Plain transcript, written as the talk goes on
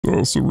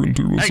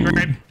Sorrento. Hey,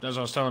 Green. As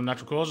I was telling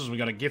Natural Causes, we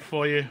got a gift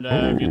for you.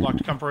 If you'd like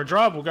to come for a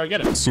drive, we'll go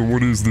get it. So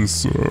what is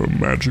this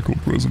magical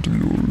present of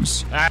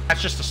yours?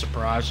 It's just a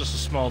surprise, just a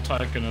small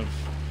token of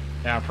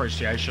our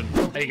appreciation.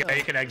 There you go.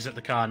 You can exit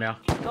the car now.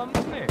 Come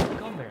here.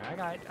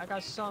 I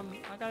got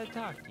to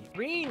talk to you.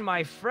 Green,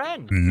 my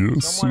friend.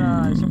 Yes,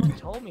 Someone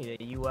told me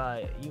that you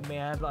may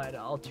have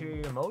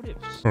ulterior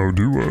motives. How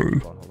do I?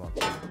 Hold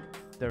on.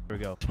 There we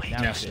go.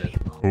 Now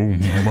Oh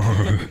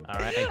my.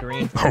 Alright,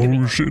 Green.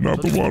 Oh shit,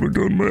 not the water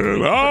gun,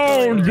 man.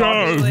 Oh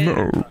god,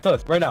 no. Tell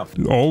us, right now.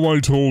 All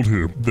I told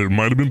him, there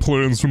might have been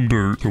plans from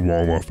Dirt to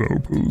wall off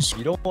Outpost.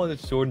 You don't want a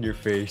sword in your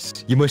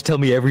face. You must tell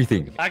me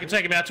everything. I can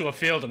take him out to a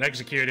field and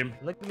execute him.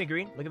 Look at me,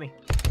 Green. Look at me.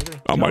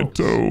 Not my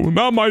toe.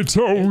 Not my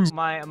toes.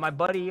 My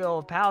buddy,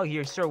 old pal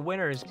here, Sir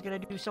Winter, is gonna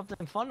do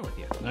something fun with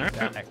you.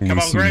 Alright. Come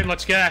on, Green,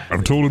 let's go.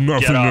 I've told him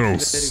nothing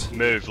else.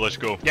 Move, let's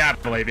go. Yeah, I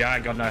believe you. I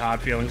ain't got no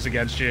hard feelings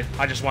against you.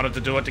 I just wanted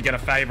to do it to get a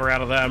favor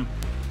out of them.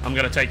 I'm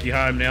gonna take you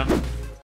home now.